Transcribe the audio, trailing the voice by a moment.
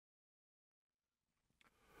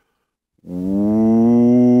Welcome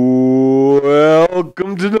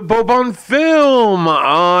to the Pope on Film.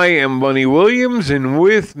 I am Bunny Williams, and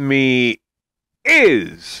with me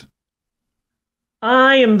is...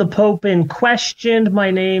 I am the Pope in question.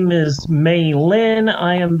 My name is May Lynn.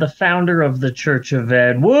 I am the founder of the Church of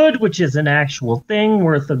Ed Wood, which is an actual thing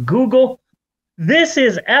worth a Google. This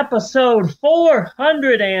is episode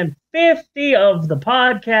 450 of the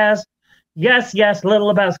podcast. Yes,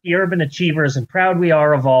 Little Lebowski Urban Achievers, and proud we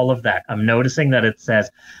are of all of that. I'm noticing that it says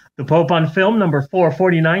the Pope on Film, number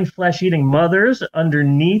 449, Flesh Eating Mothers,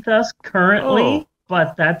 underneath us currently,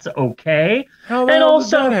 but that's okay. How the hell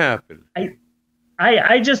did that happen?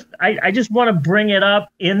 I just want to bring it up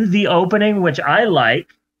in the opening, which I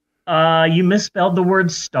like. You misspelled the word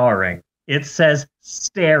starring. It says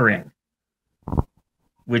staring,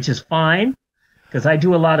 which is fine because I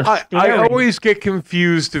do a lot of staring. I always get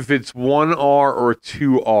confused if it's one R or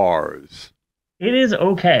two R's. It is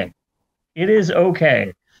okay. It is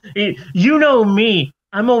okay. You know me.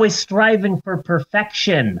 I'm always striving for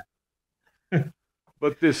perfection.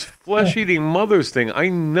 But this flesh-eating mothers thing, I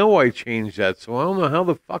know I changed that, so I don't know how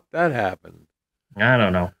the fuck that happened. I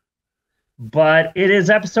don't know. But it is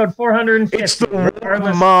episode 450. It's the woke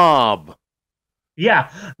mob.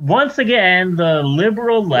 Yeah. Once again, the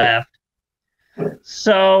liberal left.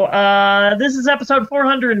 So this is episode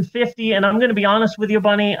 450, and I'm going to be honest with you,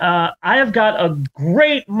 Bunny. I have got a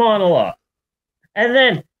great monologue. And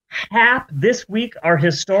then this week, our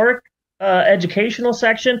historic educational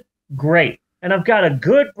section, great. And I've got a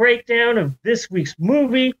good breakdown of this week's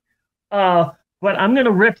movie. But I'm going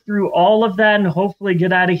to rip through all of that and hopefully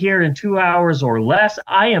get out of here in 2 hours or less.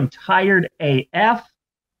 I am tired AF.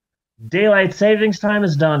 Daylight savings time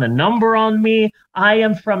has done a number on me. I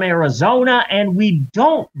am from Arizona, and we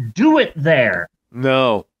don't do it there.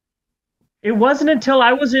 No. It wasn't until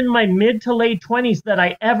I was in my mid to late 20s that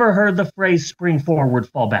I ever heard the phrase spring forward,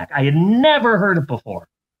 fall back. I had never heard it before,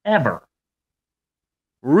 ever.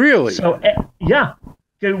 Really? So, yeah.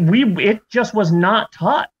 It just was not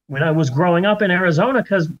taught when I was growing up in Arizona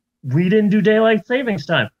because we didn't do daylight savings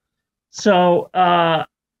time. So,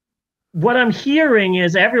 what I'm hearing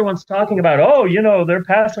is everyone's talking about, they're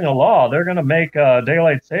passing a law. They're going to make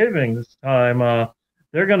daylight savings time.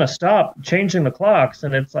 They're going to stop changing the clocks.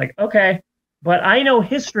 And it's like, okay, but I know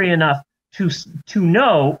history enough to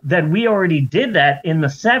know that we already did that in the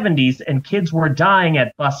 70s and kids were dying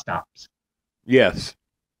at bus stops. Yes.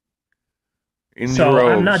 So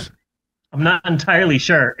droves. I'm not entirely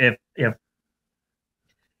sure if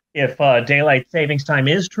daylight savings time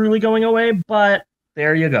is truly going away, but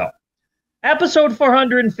there you go. Episode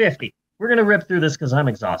 450. We're going to rip through this because I'm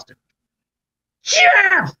exhausted.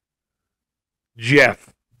 Jeff.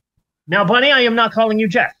 Now, Bunny, I am not calling you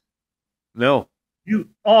Jeff. No. You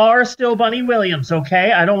are still Bunny Williams,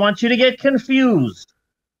 okay? I don't want you to get confused.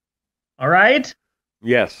 All right?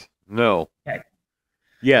 Yes. No. Okay.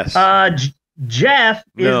 Yes. Jeff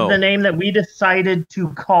is the name that we decided to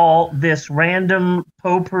call this random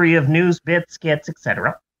potpourri of news, bits, skits,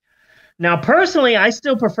 etc. Now, personally, I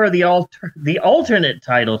still prefer the alternate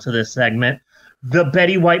title to this segment, the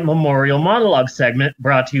Betty White Memorial Monologue segment,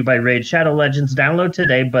 brought to you by Raid Shadow Legends. Download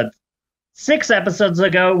today, but 6 episodes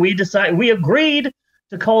ago, we agreed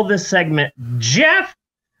to call this segment Jeff,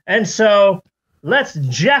 and so let's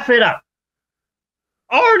Jeff it up.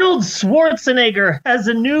 Arnold Schwarzenegger has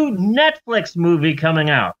a new Netflix movie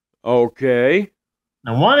coming out. Okay.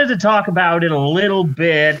 I wanted to talk about it a little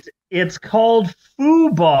bit. It's called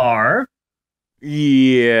FUBAR.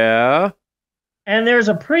 Yeah. And there's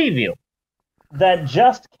a preview that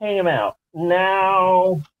just came out.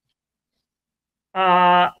 Now,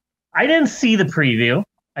 I didn't see the preview.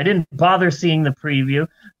 I didn't bother seeing the preview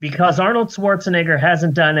because Arnold Schwarzenegger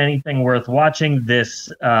hasn't done anything worth watching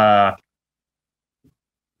this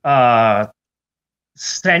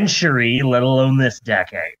century, let alone this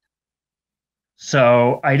decade.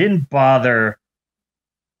 So I didn't bother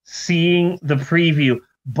seeing the preview.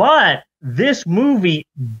 But this movie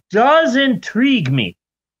does intrigue me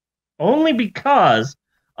only because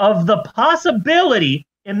of the possibility.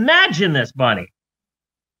 Imagine this, Bunny.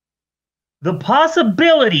 The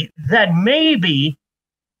possibility that maybe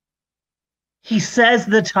he says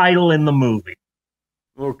the title in the movie.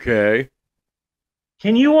 Okay.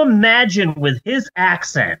 Can you imagine with his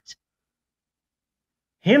accent,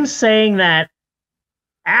 him saying that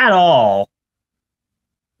at all?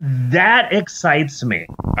 That excites me.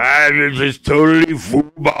 And this is totally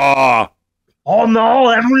FUBAR. Oh no,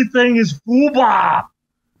 everything is FUBAR.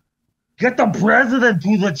 Get the president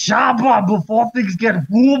to the chopper before things get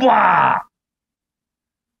FUBAR.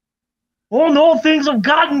 Oh no, things have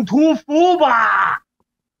gotten too FUBAR.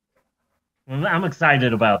 I'm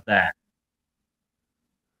excited about that.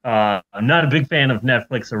 I'm not a big fan of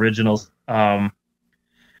Netflix originals, at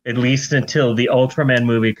least until the Ultraman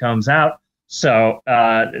movie comes out. So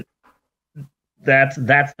that's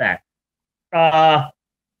that.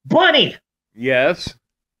 Bunny. Yes.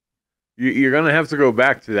 You're going to have to go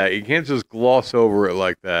back to that. You can't just gloss over it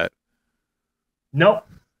like that. Nope.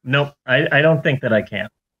 I don't think that I can.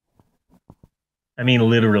 I mean,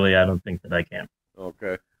 literally, I don't think that I can.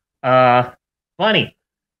 Okay. Bunny,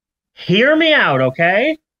 hear me out,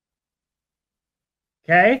 okay?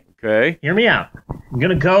 Okay? Okay. Hear me out. I'm going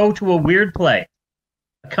to go to a weird place.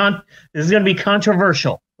 This is going to be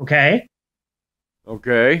controversial, okay?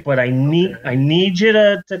 Okay. But I need you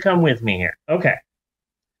to come with me here. Okay.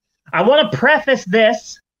 I want to preface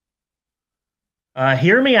this,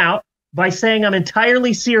 hear me out, by saying I'm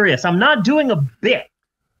entirely serious. I'm not doing a bit.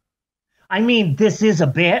 I mean, this is a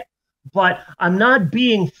bit, but I'm not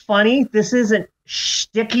being funny. This isn't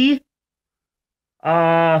shticky.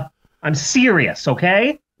 I'm serious,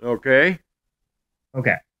 okay? Okay.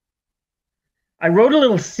 Okay. I wrote a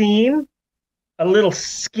little scene, a little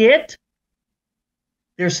skit.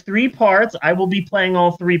 There's 3 parts. I will be playing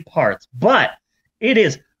all 3 parts, but it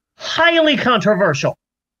is highly controversial.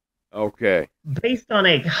 Okay. Based on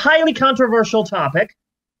a highly controversial topic.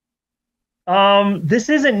 This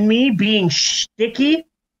isn't me being shticky.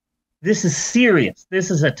 This is serious. This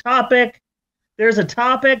is a topic. There's a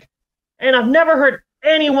topic, and I've never heard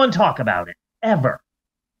anyone talk about it. Ever.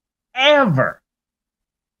 Ever.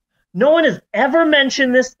 No one has ever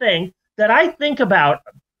mentioned this thing that I think about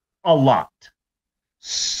a lot.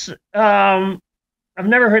 I've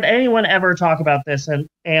never heard anyone ever talk about this, and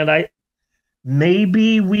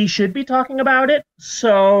maybe we should be talking about it.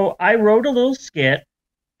 So I wrote a little skit,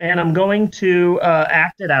 and I'm going to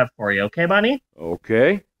act it out for you. Okay, Bunny?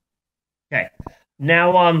 Okay. Okay.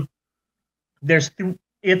 Now,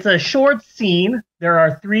 it's a short scene. There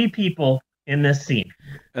are 3 people in this scene.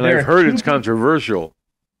 And I've heard it's controversial.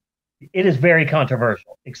 It is very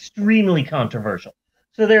controversial, extremely controversial.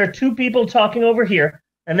 So there are 2 people talking over here,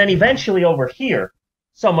 and then eventually over here,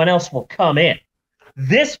 someone else will come in.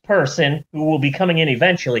 This person who will be coming in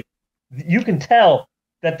eventually, you can tell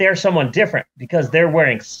that they're someone different because they're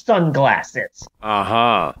wearing sunglasses.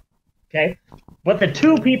 Uh-huh. Okay? But the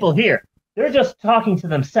 2 people here, they're just talking to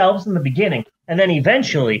themselves in the beginning, and then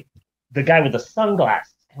eventually the guy with the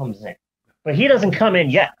sunglasses comes in. But he doesn't come in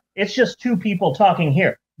yet. It's just 2 people talking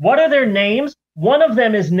here. What are their names? One of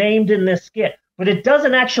them is named in this skit, but it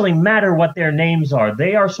doesn't actually matter what their names are.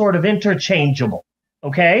 They are sort of interchangeable.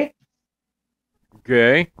 Okay?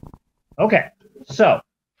 Okay. Okay. So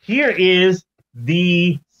here is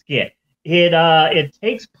the skit. It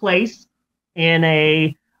takes place in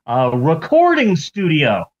a recording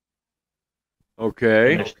studio.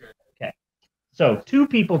 Okay. Okay. So 2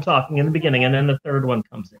 people talking in the beginning, and then the 3rd one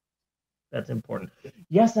comes in. That's important.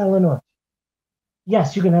 Yes, Eleanor.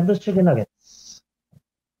 Yes, you can have those chicken nuggets.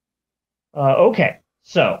 Okay,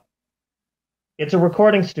 so it's a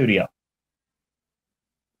recording studio.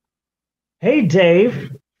 Hey,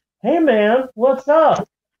 Dave. Hey, man, what's up?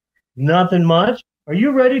 Nothing much. Are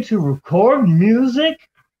you ready to record music?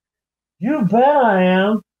 You bet I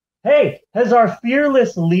am. Hey, has our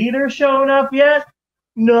fearless leader shown up yet?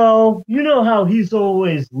 No, you know how he's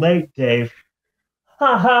always late, Dave.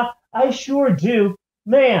 Haha, I sure do.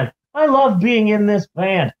 Man, I love being in this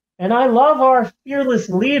band, and I love our fearless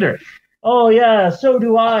leader. Oh, yeah, so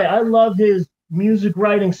do I. I love his music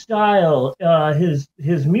writing style. His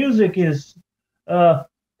music is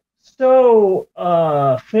so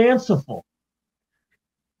fanciful.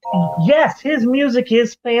 Yes, his music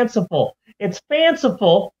is fanciful. It's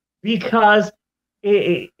fanciful because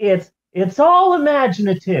it's all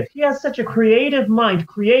imaginative. He has such a creative mind,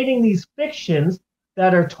 creating these fictions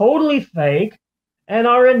that are totally fake and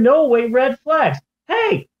are in no way red flags.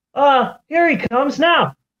 Hey, here he comes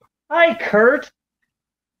now. Hi, Kurt.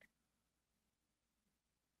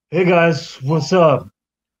 Hey, guys, what's up?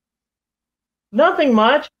 Nothing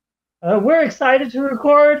much. We're excited to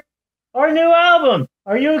record our new album.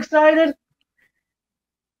 Are you excited?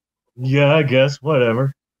 Yeah, I guess.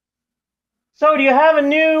 Whatever. So, do you have a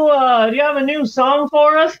new song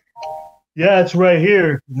for us? Yeah, it's right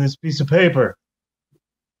here in this piece of paper.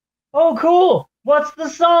 Oh, cool. What's the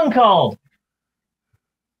song called?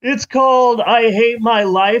 It's called I Hate My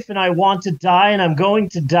Life and I Want to Die and I'm Going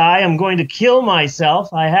to Die. I'm going to kill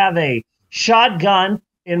myself. I have a shotgun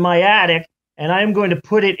in my attic and I'm going to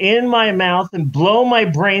put it in my mouth and blow my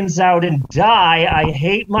brains out and die. I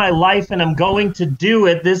hate my life and I'm going to do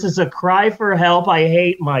it. This is a cry for help. I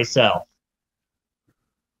hate myself.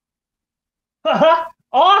 Haha,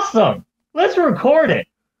 awesome. Let's record it.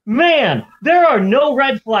 Man, there are no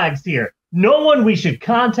red flags here. No one we should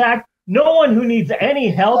contact. No one who needs any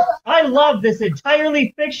help. I love this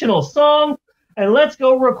entirely fictional song, and let's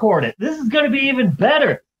go record it. This is going to be even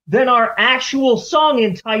better than our actual song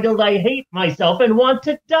entitled I Hate Myself and Want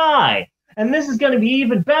to Die. And this is going to be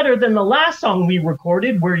even better than the last song we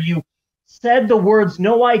recorded where you said the words,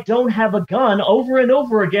 "No, I don't have a gun," over and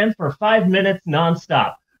over again for 5 minutes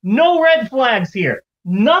nonstop. No red flags here.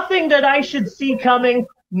 Nothing that I should see coming.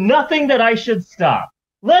 Nothing that I should stop.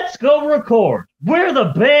 Let's go record. We're the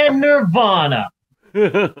band Nirvana.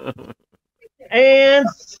 And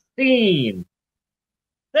scene.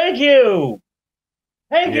 Thank you.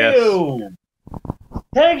 Thank Yes. you.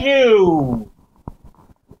 Thank you.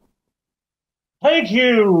 Thank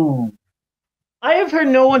you. I have heard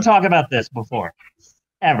no one talk about this before.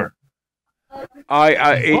 Ever.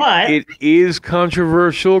 But- It is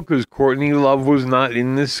controversial because Courtney Love was not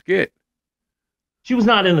in this skit. She was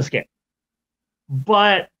not in the skit.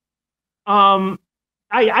 But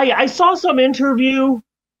I saw some interview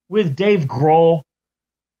with Dave Grohl,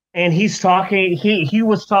 and he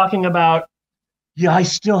was talking about, yeah, I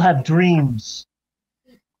still have dreams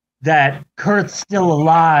that Kurt's still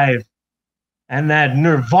alive and that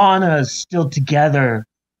Nirvana is still together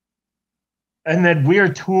and that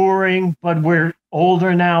we're touring, but we're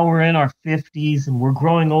older now. We're in our 50s and we're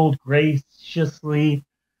growing old graciously.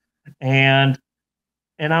 And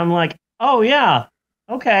I'm like, oh yeah,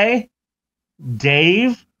 okay,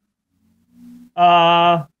 Dave.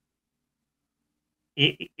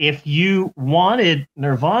 If you wanted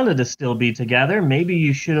Nirvana to still be together, maybe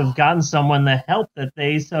you should have gotten someone the help that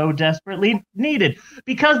they so desperately needed,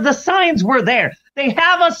 because the signs were there. They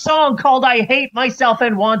have a song called I Hate Myself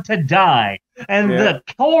and Want to Die, and the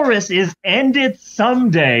chorus is End It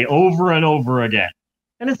Someday over and over again.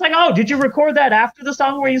 And it's like, oh, did you record that after the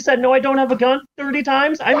song where you said, "No, I don't have a gun" 30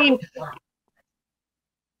 times? I mean,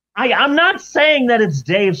 I'm not saying that it's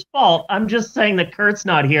Dave's fault. I'm just saying that Kurt's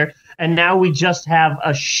not here, and now we just have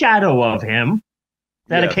a shadow of him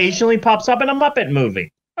that occasionally pops up in a Muppet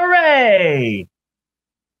movie. Hooray!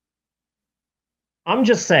 I'm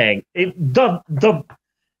just saying,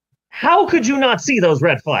 how could you not see those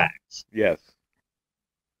red flags? Yes.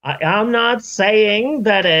 I'm not saying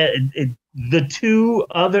that the two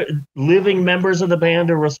other living members of the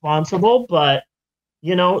band are responsible, but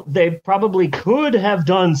you know, they probably could have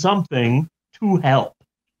done something to help.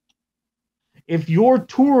 If you're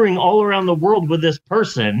touring all around the world with this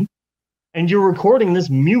person and you're recording this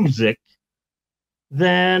music,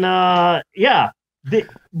 then there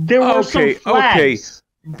were some flags. Okay.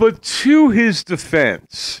 But to his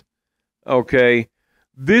defense, okay,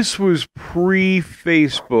 this was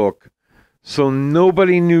pre-Facebook, so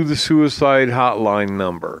nobody knew the suicide hotline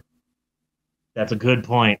number. That's a good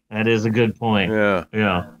point. That is a good point. Yeah.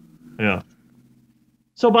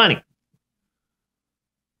 So, Bonnie.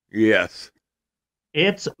 Yes.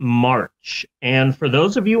 It's March. And for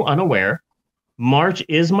those of you unaware, March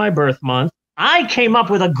is my birth month. I came up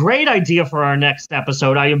with a great idea for our next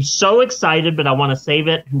episode. I am so excited, but I want to save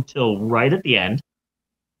it until right at the end.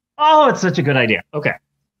 Oh, it's such a good idea. Okay.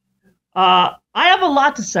 I have a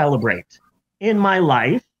lot to celebrate in my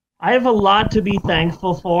life. I have a lot to be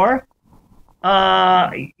thankful for.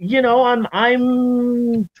 You know,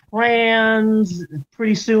 I'm trans.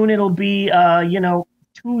 Pretty soon it'll be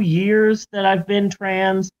 2 years that I've been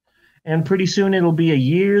trans, and pretty soon it'll be a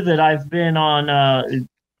year that I've been on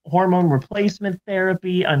hormone replacement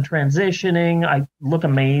therapy. I'm transitioning. I look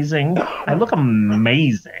amazing.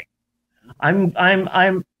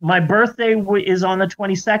 My birthday is on the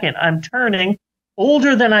 22nd. I'm turning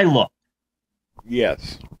older than I look.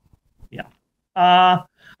 Yes. Yeah.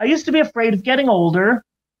 I used to be afraid of getting older,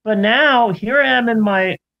 but now here I am in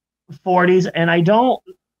my 40s, and I don't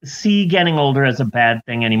see getting older as a bad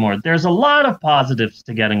thing anymore. There's a lot of positives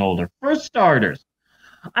to getting older. For starters,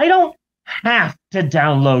 I don't have to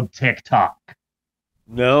download TikTok.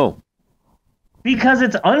 No. Because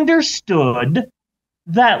it's understood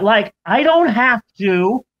that, like, I don't have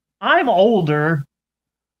to. I'm older.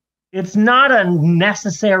 It's not a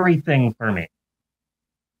necessary thing for me.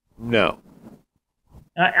 No.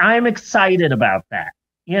 I'm excited about that.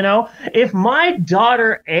 You know, if my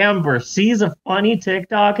daughter Amber sees a funny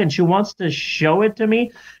TikTok and she wants to show it to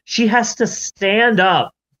me, she has to stand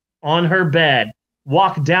up on her bed,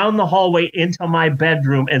 walk down the hallway into my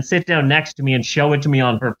bedroom, and sit down next to me and show it to me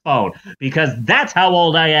on her phone, because that's how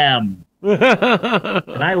old I am.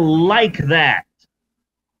 And I like that.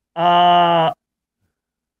 I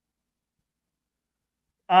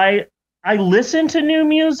listen to new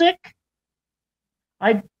music.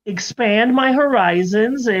 expand my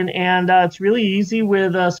horizons, and it's really easy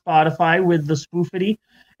with Spotify with the spoofity,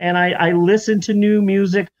 and I listen to new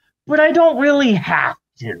music, but I don't really have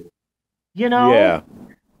to. You know, Yeah.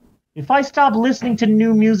 if I stop listening to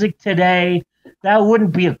new music today, that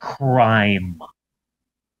wouldn't be a crime.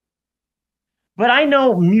 But I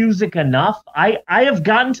know music enough. I have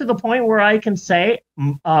gotten to the point where I can say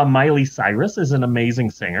Miley Cyrus is an amazing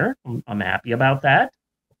singer. I'm happy about that.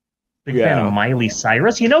 Big fan Yeah. of Miley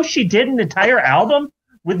Cyrus. You know, she did an entire album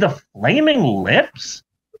with the Flaming Lips.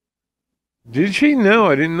 Did she? No,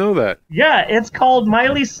 I didn't know that. Yeah, it's called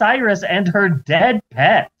Miley Cyrus and Her Dead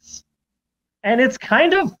Pets. And it's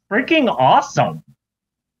kind of freaking awesome.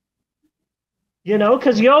 You know,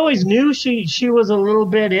 because you always knew she was a little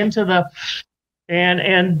bit into the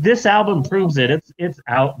and this album proves it. It's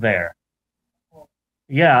out there.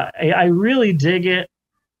 Yeah, I really dig it.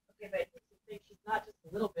 Okay, but she's not just a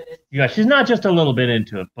little bit. Yeah, she's not just a little bit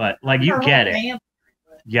into it, but like you Her get whole it. family,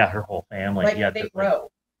 Yeah, her whole family. like, Yeah, they just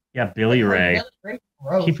grow. yeah, Billy Ray. They I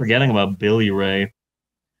grow. keep forgetting about Billy Ray.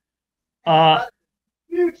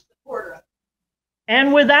 Huge supporter.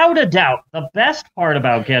 And without a doubt, the best part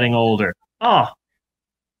about getting older,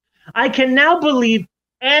 I can now believe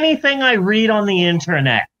anything I read on the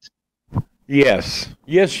internet. Yes.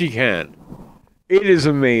 Yes, she can. It is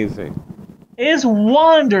amazing. Is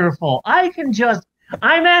wonderful. I'm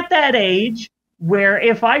at that age where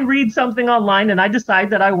if I read something online and I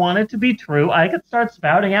decide that I want it to be true, I could start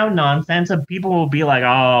spouting out nonsense and people will be like,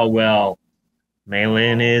 oh, well,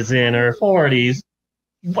 Maylin is in her 40s.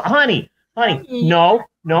 Honey, no.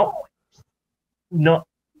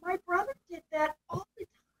 My brother did that all the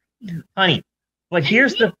time. Honey, but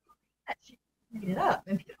here's the... She made it up,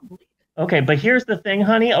 and people believe it. Okay, but here's the thing,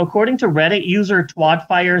 honey. According to Reddit user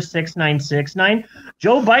Twatfire6969,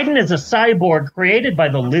 Joe Biden is a cyborg created by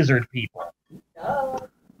the lizard people. Duh.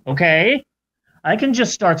 Okay? I can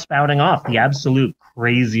just start spouting off the absolute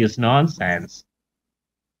craziest nonsense.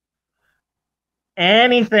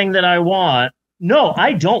 Anything that I want. No,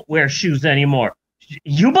 I don't wear shoes anymore.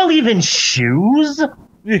 You believe in shoes?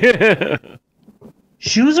 Yeah.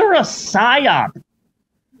 Shoes are a psyop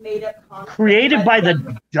Made up concept created by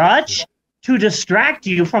the Dutch to distract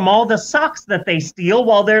you from all the socks that they steal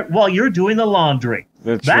while you're doing the laundry.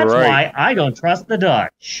 That's That's right. why I don't trust the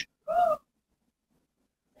Dutch.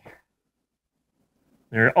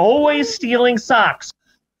 They're always stealing socks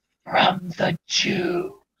from the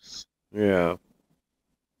Jews. Yeah.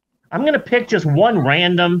 I'm going to pick just one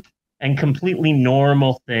random and completely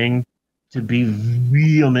normal thing to be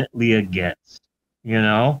vehemently against, you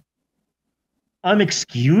know?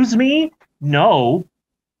 Excuse me? No.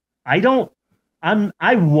 I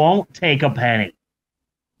won't take a penny.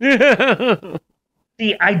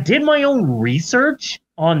 See, I did my own research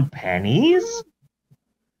on pennies,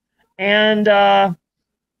 and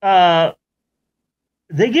they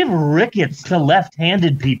give rickets to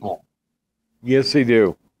left-handed people. Yes, they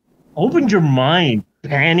do. Open your mind.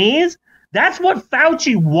 Pennies? That's what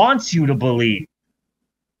Fauci wants you to believe.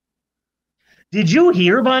 Did you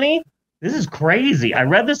hear, Bunny? This is crazy. I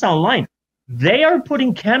read this online. They are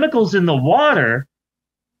putting chemicals in the water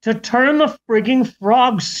to turn the frigging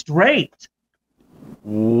frogs straight.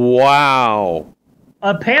 Wow.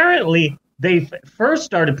 Apparently, they first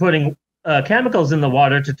started putting chemicals in the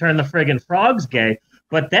water to turn the friggin' frogs gay,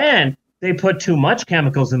 but then they put too much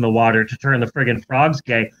chemicals in the water to turn the friggin' frogs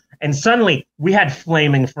gay, and suddenly we had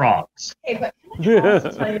flaming frogs. Hey, but can I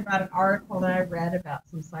also tell you about an article that I read about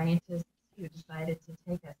some scientists who decided to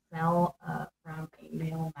take a cell from a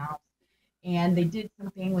male mouse, and they did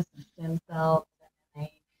something with some stem cells, and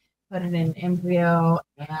they put it in an embryo,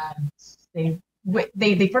 and they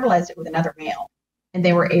fertilized it with another male, and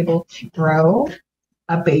they were able to grow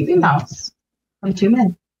a baby mouse from two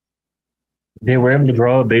men. They were able to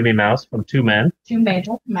grow a baby mouse from two men. Two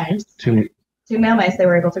male mice. Two Male mice they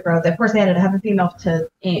were able to grow. Of course, they had to have a female to,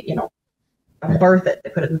 birth it. They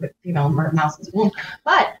put it in the female mouse's womb.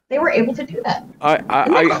 But they were able to do that. Isn't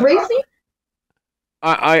that crazy?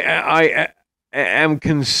 I am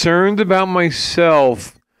concerned about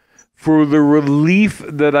myself for the relief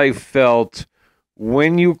that I felt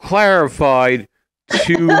when you clarified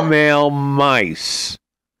two male mice.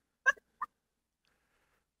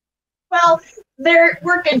 Well, they're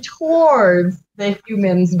working towards the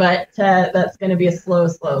humans, but that's going to be a slow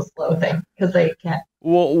thing because they can't.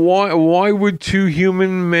 Well, why would two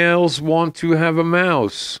human males want to have a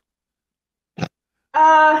mouse?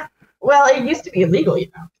 Well, it used to be illegal, you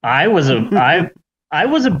know. I was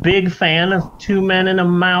a big fan of Two Men and a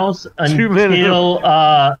Mouse Two Men and until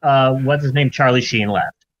what's his name, Charlie Sheen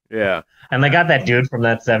left. Yeah. And they got that dude from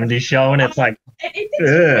that 70s show, and it's like, It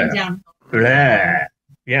went down. bleh.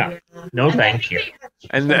 Yeah, no And thank then you. they had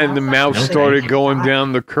And chicken the outside. mouse No, started thank you. going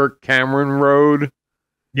down the Kirk Cameron road.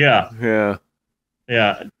 Yeah,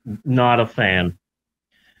 Yeah. not a fan. And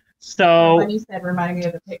So, when you said reminding me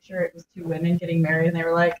of the picture, it was two women getting married, and they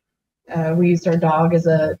were like, "We used our dog as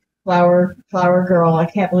a flower girl. I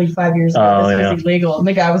can't believe 5 years ago Oh, this yeah. was illegal." And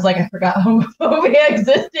the guy was like, "I forgot homophobia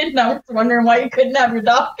existed, and I was wondering why you couldn't have your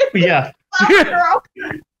dog as yeah, a flower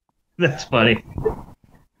girl." that's funny.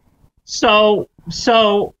 So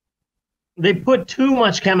they put too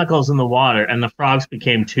much chemicals in the water, and the frogs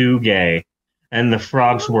became too gay, and the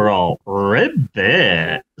frogs were all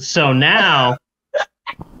ribbit. So now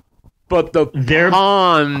But the they're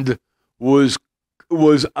pond was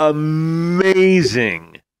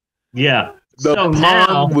amazing. yeah. The So pond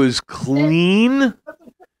now was clean.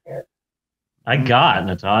 I got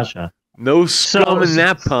Natasha. No scum So- in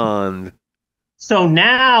that pond. So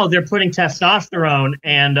now they're putting testosterone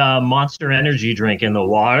and Monster Energy drink in the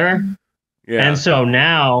water. Yeah. And so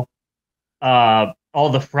now all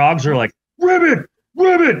the frogs are like, Ribbit!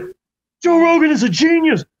 Ribbit! Joe Rogan is a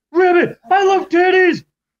genius! Ribbit! I love titties!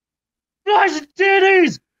 Nice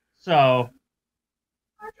titties! So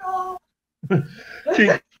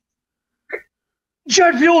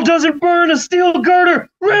jet fuel doesn't burn a steel girder!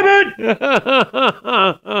 Ribbit!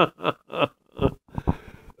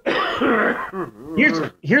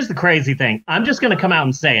 Here's the crazy thing. I'm just going to come out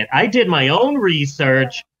and say it. I did my own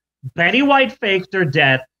research. Betty White faked her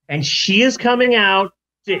death, and she is coming out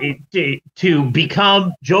to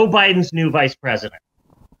become Joe Biden's new vice president.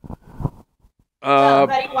 Well,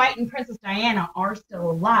 Betty White and Princess Diana are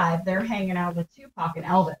still alive. They're hanging out with Tupac and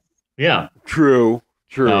Elvis. Yeah. True.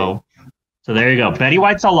 So there you go. Betty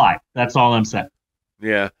White's alive. That's all I'm saying.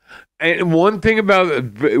 Yeah. And one thing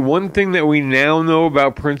that we now know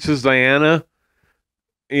about Princess Diana,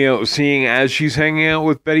 seeing as she's hanging out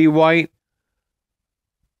with Betty White,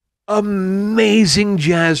 amazing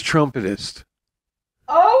jazz trumpetist.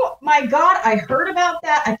 Oh my God, I heard about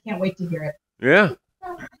that. I can't wait to hear it. Yeah.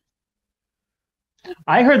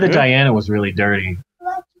 I heard that Yeah. Diana was really dirty.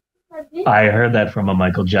 I heard that from a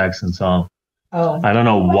Michael Jackson song. Oh, I don't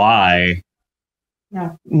know why.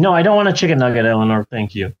 no. I don't want a chicken nugget, Eleanor.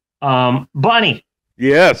 Thank you. Bunny,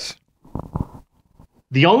 Yes.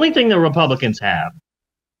 the only thing the Republicans have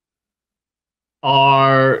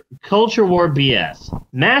are culture war BS.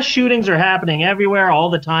 Mass shootings are happening everywhere all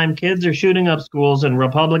the time. Kids are shooting up schools, and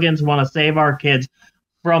Republicans want to save our kids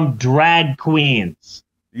from drag queens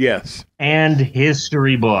Yes. and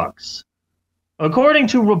history books. According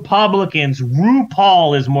to Republicans,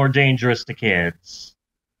 RuPaul is more dangerous to kids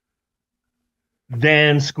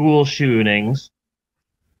than school shootings.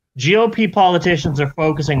 GOP politicians are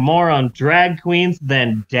focusing more on drag queens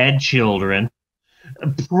than dead children.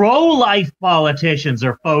 Pro-life politicians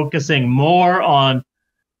are focusing more on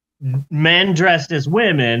men dressed as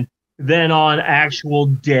women than on actual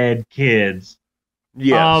dead kids.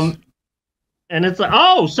 Yes. And it's like,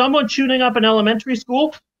 oh, someone shooting up an elementary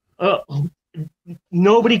school?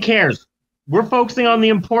 Nobody cares. We're focusing on the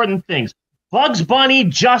important things. Bugs Bunny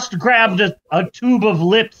just grabbed a tube of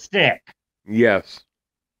lipstick. Yes.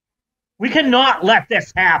 We cannot let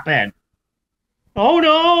this happen. Oh,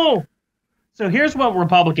 no. So here's what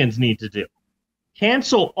Republicans need to do.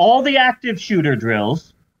 Cancel all the active shooter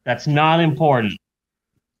drills. That's not important.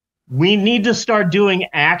 We need to start doing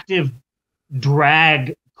active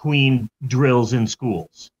drag queen drills in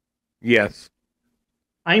schools. Yes.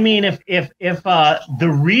 I mean, if the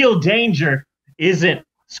real danger isn't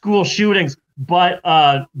school shootings, but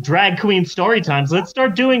drag queen story times, let's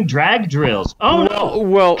start doing drag drills. Oh no!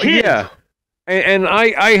 Well, Kids. yeah. And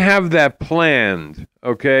I have that planned,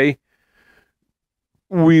 okay?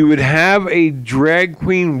 We would have a drag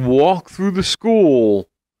queen walk through the school,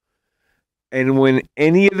 and when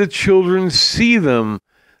any of the children see them,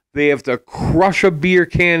 they have to crush a beer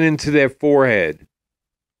can into their forehead.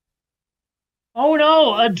 Oh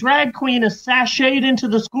no! A drag queen is sashayed into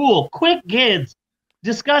the school. Quick, kids!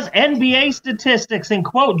 Discuss NBA statistics and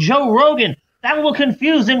quote Joe Rogan. That will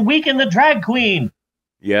confuse and weaken the drag queen.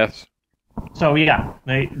 Yes. So yeah,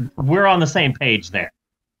 we're on the same page there.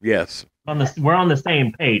 Yes. We're on the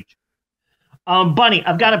same page. Bunny,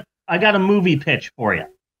 I got a movie pitch for you.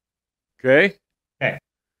 Okay.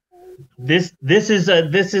 This is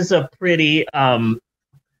a pretty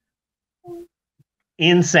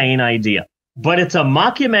insane idea, but it's a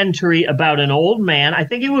mockumentary about an old man. I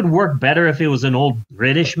think it would work better if it was an old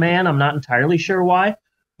British man. I'm not entirely sure why,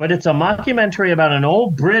 but it's a mockumentary about an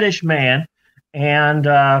old British man,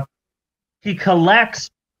 and he collects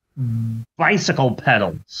bicycle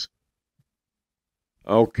pedals.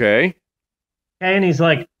 Okay. Okay, and he's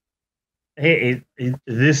like, "Hey,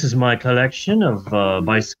 this is my collection of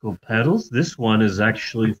bicycle pedals. This one is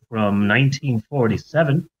actually from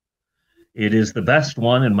 1947. It is the best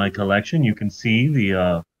one in my collection. You can see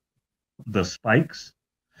the spikes."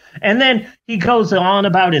 And then he goes on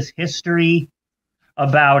about his history,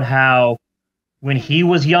 about how when he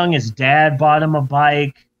was young, his dad bought him a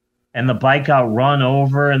bike, and the bike got run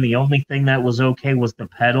over, and the only thing that was okay was the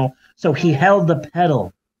pedal. So he held the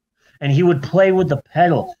pedal, and he would play with the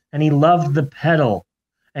pedal, and he loved the pedal.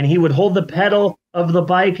 And he would hold the pedal of the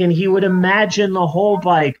bike, and he would imagine the whole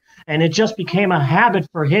bike. And it just became a habit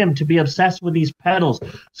for him to be obsessed with these pedals.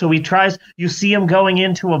 So he tries, you see him going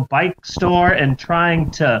into a bike store and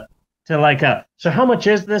trying to like so how much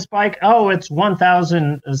is this bike? Oh, it's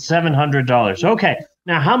 $1,700. Okay,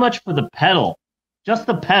 now how much for the pedal? Just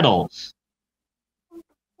the pedals.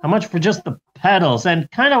 How much for just the pedals?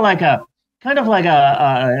 And kind of like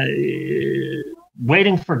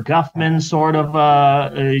waiting for Guffman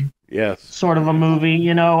Yes. sort of a movie,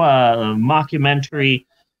 you know, a mockumentary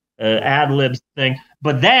ad libs thing.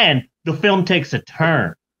 But then the film takes a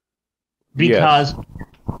turn because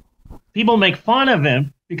people make fun of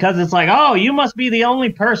him because it's like, oh, you must be the only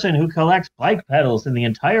person who collects bike pedals in the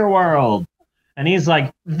entire world. And he's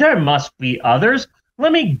like, there must be others.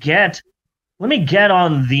 Let me get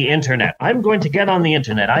on the internet. I'm going to get on the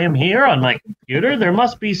internet. I am here on my computer. There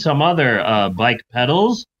must be some other bike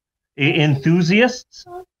pedals enthusiasts.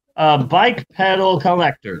 Bike pedal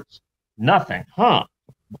collectors. Nothing. Huh.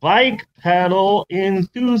 Bike pedal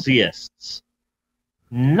enthusiasts.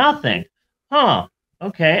 Nothing. Huh.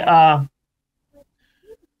 Okay.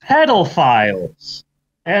 Pedal files.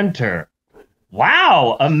 Enter.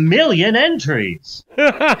 Wow, 1 million entries.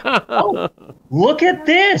 Oh, look at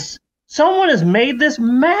this. Someone has made this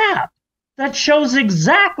map that shows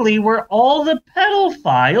exactly where all the pedal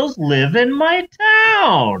files live in my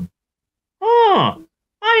town. Huh.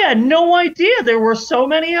 I had no idea there were so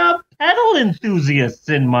many pedal enthusiasts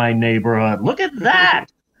in my neighborhood. Look at that.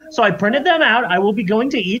 So I printed them out. I will be going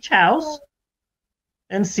to each house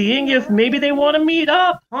and seeing if maybe they want to meet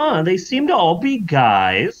up. Huh, they seem to all be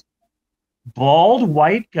guys. Bald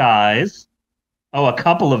white guys. Oh, a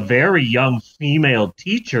couple of very young female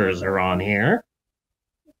teachers are on here.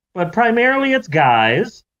 But primarily it's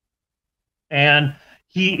guys. And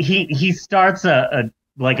he starts a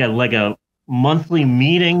monthly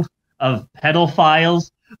meeting of pedophiles,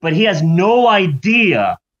 but he has no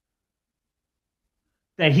idea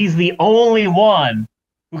that he's the only one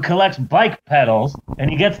who collects bike pedals, and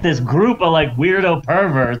he gets this group of like weirdo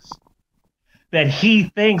perverts that he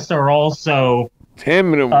thinks are also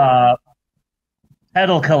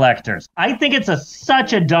pedal collectors. I think it's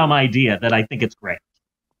such a dumb idea that I think it's great.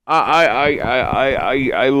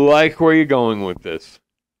 I like where you're going with this.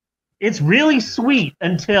 It's really sweet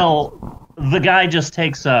until the guy just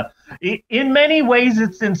takes in many ways,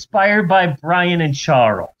 it's inspired by Brian and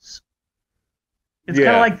Charles. It's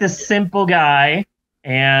kind of like this simple guy,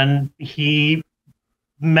 and he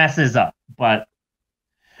messes up.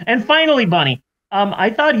 And finally, Bunny, I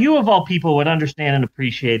thought you of all people would understand and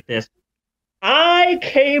appreciate this. I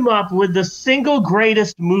came up with the single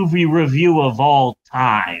greatest movie review of all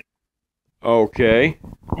time. Okay.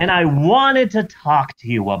 And I wanted to talk to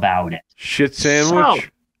you about it. Shit sandwich?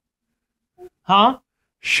 Huh?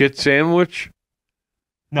 Shit sandwich?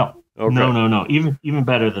 No. Okay. No. Even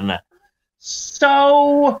better than that.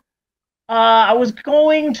 So, I was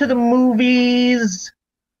going to the movies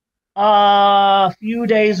a few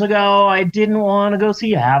days ago. I didn't want to go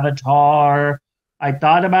see Avatar. I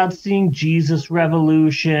thought about seeing Jesus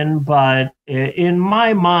Revolution, but in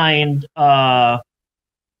my mind,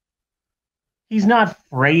 he's not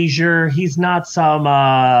Frasier. He's not some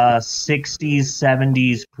 60s,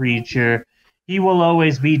 70s preacher. He will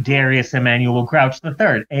always be Darius Emmanuel Crouch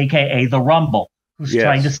III, a.k.a. The Rumble, who's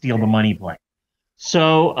trying to steal the money plane.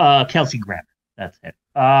 So, Kelsey Grammer, that's it.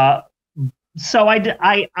 So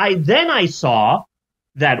I saw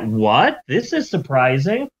that, what? This is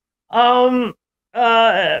surprising. Guy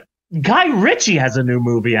Ritchie has a new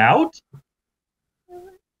movie out.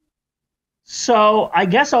 So I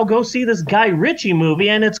guess I'll go see this Guy Ritchie movie,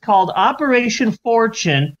 and it's called Operation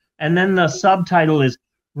Fortune, and then the subtitle is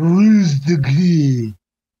Ruse de Guerre,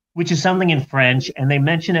 which is something in French, and they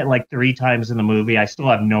mention it like 3 times in the movie. I still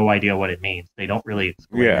have no idea what it means. They don't really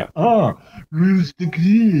explain it. Oh, Ruse de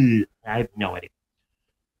Guerre. I have no idea.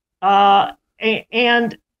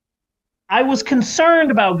 And I was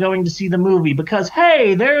concerned about going to see the movie because,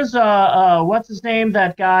 hey, there's what's his name?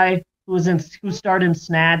 That guy who starred in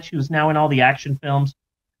Snatch, who's now in all the action films.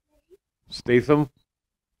 Statham?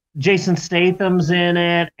 Jason Statham's in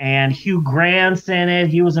it, and Hugh Grant's in it.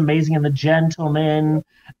 He was amazing in The Gentleman.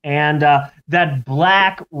 And that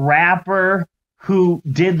black rapper who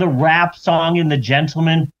did the rap song in The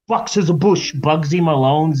Gentleman, Bucks is a Bush, Bugsy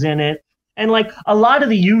Malone's in it. And like a lot of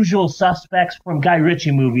the usual suspects from Guy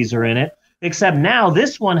Ritchie movies are in it, except now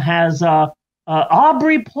this one has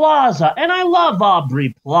Aubrey Plaza, and I love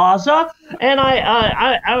Aubrey Plaza, and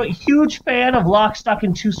I'm a huge fan of Lock, Stock,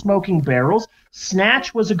 and Two Smoking Barrels.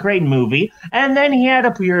 Snatch was a great movie, and then he had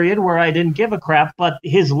a period where I didn't give a crap, but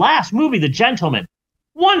his last movie, The Gentleman,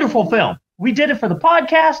 wonderful film. We did it for the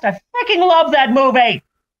podcast. I freaking love that movie.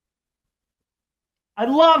 I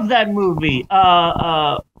love that movie.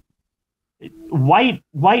 White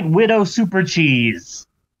Widow Super Cheese.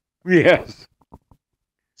 Yes.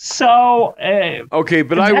 So okay,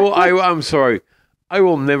 but I'm sorry. I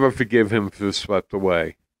will never forgive him for Swept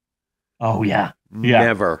Away. Oh yeah.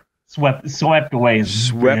 Never. Swept Away is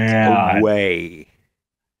Swept bad. Away.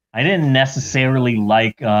 I didn't necessarily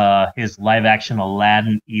like his live action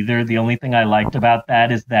Aladdin either. The only thing I liked about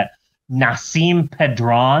that is that Nasim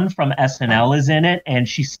Pedron from SNL is in it, and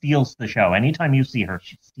she steals the show. Anytime you see her,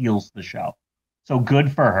 she steals the show. So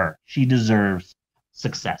good for her. She deserves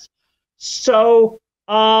success. So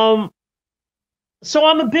I'm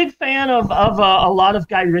a big fan of a lot of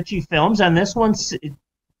Guy Ritchie films, and this one's.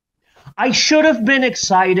 I should have been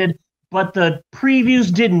excited, but the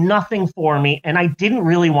previews did nothing for me, and I didn't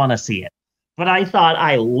really want to see it. But I thought,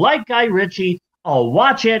 I like Guy Ritchie. I'll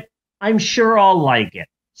watch it. I'm sure I'll like it.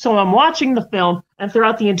 So I'm watching the film, and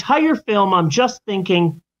throughout the entire film, I'm just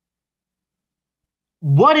thinking,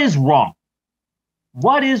 what is wrong?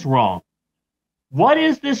 What is wrong? What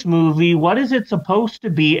is this movie? What is it supposed to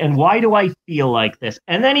be? And why do I feel like this?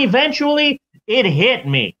 And then eventually, it hit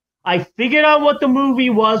me. I figured out what the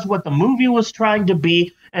movie was, what the movie was trying to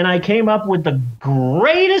be, and I came up with the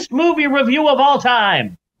greatest movie review of all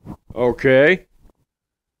time. Okay.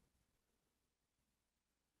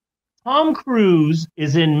 Tom Cruise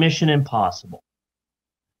is in Mission Impossible.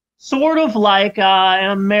 Sort of like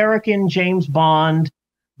an American James Bond,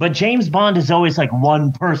 but James Bond is always like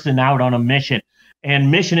one person out on a mission,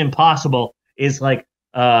 and Mission Impossible is like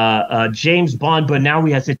James Bond, but now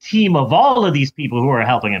he has a team of all of these people who are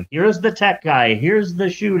helping him. Here's the tech guy, here's the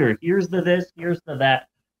shooter, here's the this, here's the that.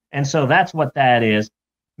 And so that's what that is.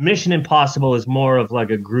 Mission Impossible is more of like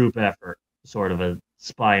a group effort, sort of a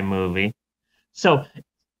spy movie. So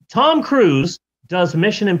Tom Cruise does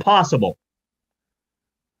Mission Impossible.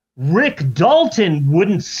 Rick Dalton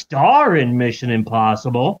wouldn't star in Mission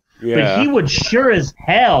Impossible, but he would sure as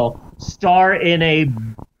hell star in a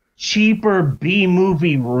cheaper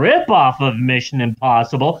B-movie ripoff of Mission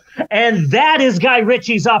Impossible, and that is Guy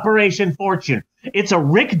Ritchie's Operation Fortune. It's a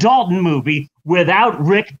Rick Dalton movie without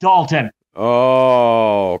Rick Dalton.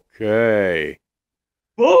 Okay.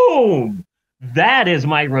 Boom! That is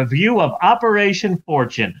my review of Operation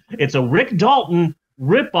Fortune. It's a Rick Dalton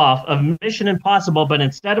ripoff of Mission Impossible, but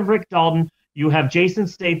instead of Rick Dalton, you have Jason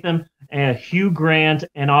Statham and Hugh Grant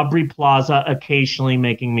and Aubrey Plaza occasionally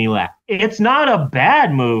making me laugh. It's not a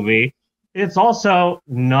bad movie. It's also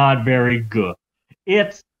not very good.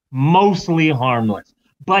 It's mostly harmless.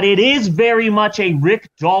 But it is very much a Rick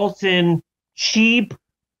Dalton cheap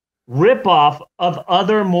ripoff of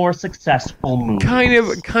other more successful movies.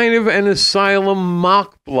 Kind of an asylum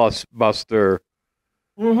mockbuster.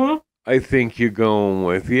 Mm-hmm. I think you're going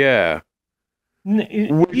with, yeah.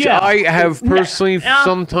 Which yeah. I have personally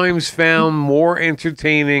sometimes found more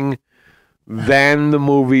entertaining than the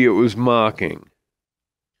movie it was mocking.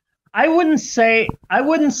 I wouldn't say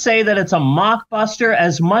that it's a mockbuster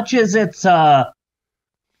as much as it's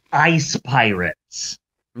Ice Pirates.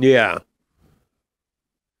 Yeah.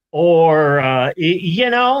 Or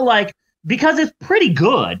like, because it's pretty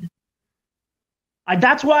good.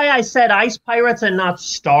 That's why I said Ice Pirates and not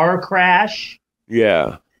Star Crash.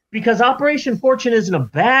 Yeah. Because Operation Fortune isn't a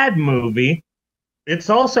bad movie. It's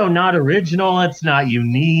also not original. It's not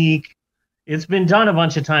unique. It's been done a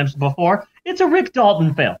bunch of times before. It's a Rick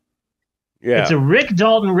Dalton film. Yeah. It's a Rick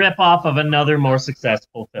Dalton ripoff of another more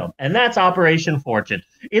successful film. And that's Operation Fortune.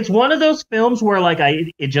 It's one of those films where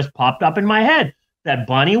it just popped up in my head that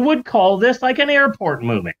Bunny would call this like an airport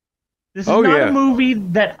movie. This is not a movie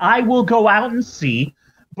that I will go out and see.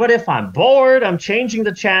 But if I'm bored, I'm changing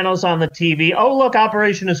the channels on the TV. Oh, look,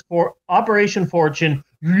 Operation Fortune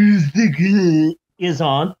is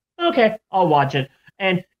on. Okay, I'll watch it,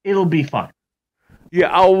 and it'll be fun. Yeah,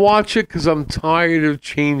 I'll watch it because I'm tired of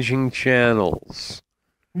changing channels.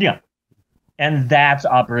 Yeah, and that's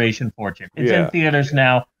Operation Fortune. It's in theaters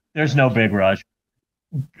now. There's no big rush.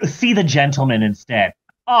 See The Gentleman instead.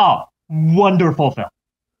 Oh, wonderful film.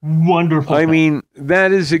 Wonderful. I film. mean,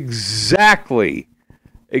 that is exactly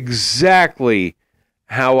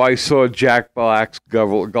how I saw Jack Black's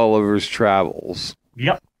Gulliver's Travels.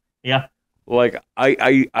 Yep. Yeah. Like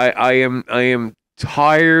I am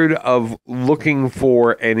tired of looking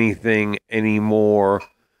for anything anymore.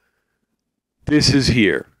 This is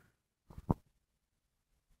here.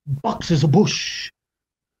 Bucks is a bush.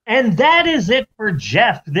 And that is it for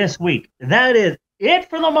Jeff this week. That is it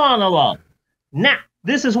for the monologue. Now,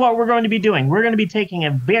 this is what we're going to be doing. We're going to be taking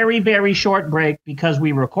a very, very short break because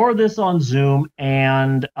we record this on Zoom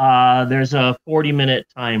and there's a 40-minute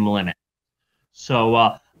time limit.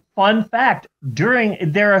 So, fun fact,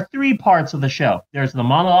 there are 3 parts of the show. There's the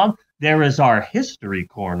monologue, there is our history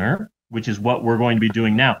corner, which is what we're going to be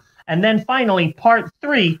doing now. And then finally, part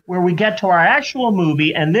 3, where we get to our actual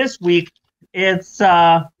movie. And this week, it's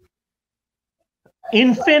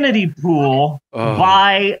Infinity Pool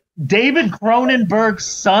by David Cronenberg's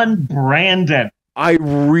son, Brandon. I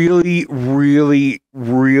really, really,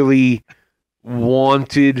 really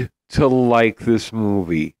wanted to like this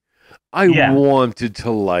movie. I wanted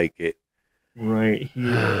to like it. Right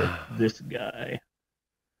here, this guy.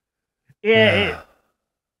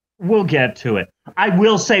 We'll get to it. I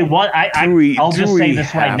will say what I'll just say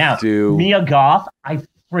this right now. Mia Goth, I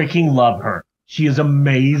freaking love her. She is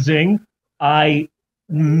amazing. I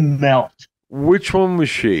melt. Which one was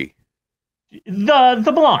she?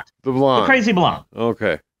 The blonde. The blonde. The crazy blonde.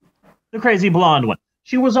 Okay. The crazy blonde one.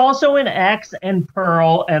 She was also in X and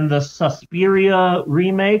Pearl and the Suspiria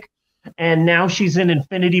remake. And now she's in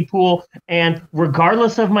Infinity Pool. And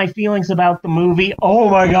regardless of my feelings about the movie, oh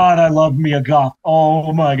my God, I love Mia Goth.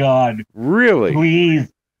 Oh my God. Really?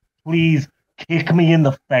 Please kick me in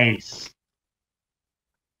the face.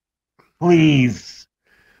 Please.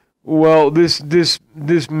 Well, this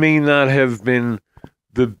may not have been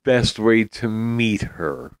the best way to meet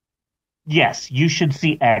her. Yes, you should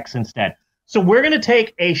see X instead. So we're going to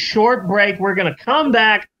take a short break. We're going to come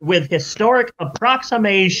back with Historic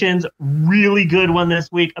Approximations. Really good one this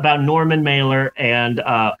week about Norman Mailer and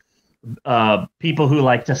people who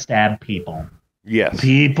like to stab people. Yes.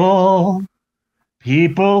 People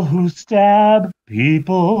who stab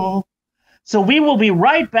people. So we will be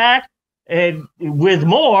right back with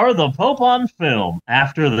more The Pope on Film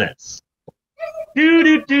after this. Do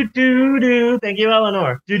do do do do. Thank you,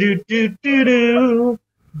 Eleanor. Do do do do do.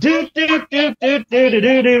 Do do do do do do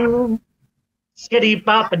do do. Skitty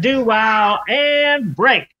bop a doo wow and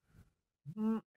break.